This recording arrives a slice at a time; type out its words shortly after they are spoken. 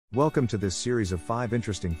Welcome to this series of 5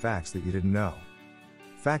 interesting facts that you didn't know.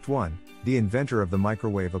 Fact 1. The inventor of the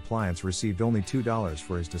microwave appliance received only $2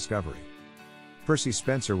 for his discovery. Percy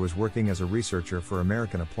Spencer was working as a researcher for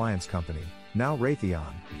American Appliance Company, now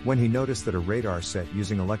Raytheon, when he noticed that a radar set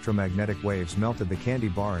using electromagnetic waves melted the candy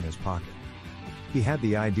bar in his pocket. He had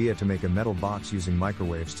the idea to make a metal box using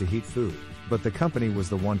microwaves to heat food, but the company was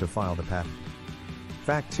the one to file the patent.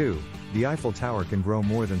 Fact 2. The Eiffel Tower can grow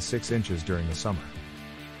more than 6 inches during the summer.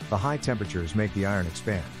 The high temperatures make the iron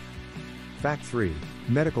expand. Fact 3.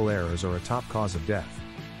 Medical errors are a top cause of death.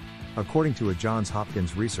 According to a Johns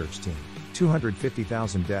Hopkins research team,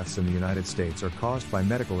 250,000 deaths in the United States are caused by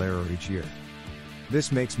medical error each year.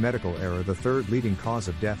 This makes medical error the third leading cause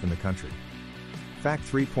of death in the country. Fact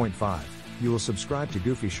 3.5. You will subscribe to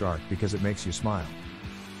Goofy Shark because it makes you smile.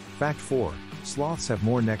 Fact 4. Sloths have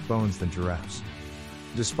more neck bones than giraffes.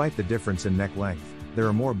 Despite the difference in neck length, there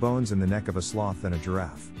are more bones in the neck of a sloth than a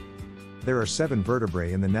giraffe. There are 7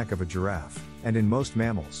 vertebrae in the neck of a giraffe, and in most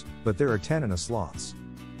mammals, but there are 10 in a sloth's.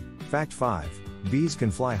 Fact 5. Bees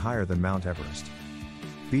can fly higher than Mount Everest.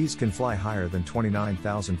 Bees can fly higher than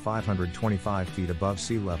 29,525 feet above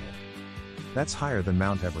sea level. That's higher than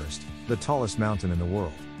Mount Everest, the tallest mountain in the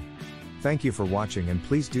world. Thank you for watching, and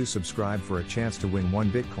please do subscribe for a chance to win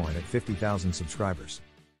 1 Bitcoin at 50,000 subscribers.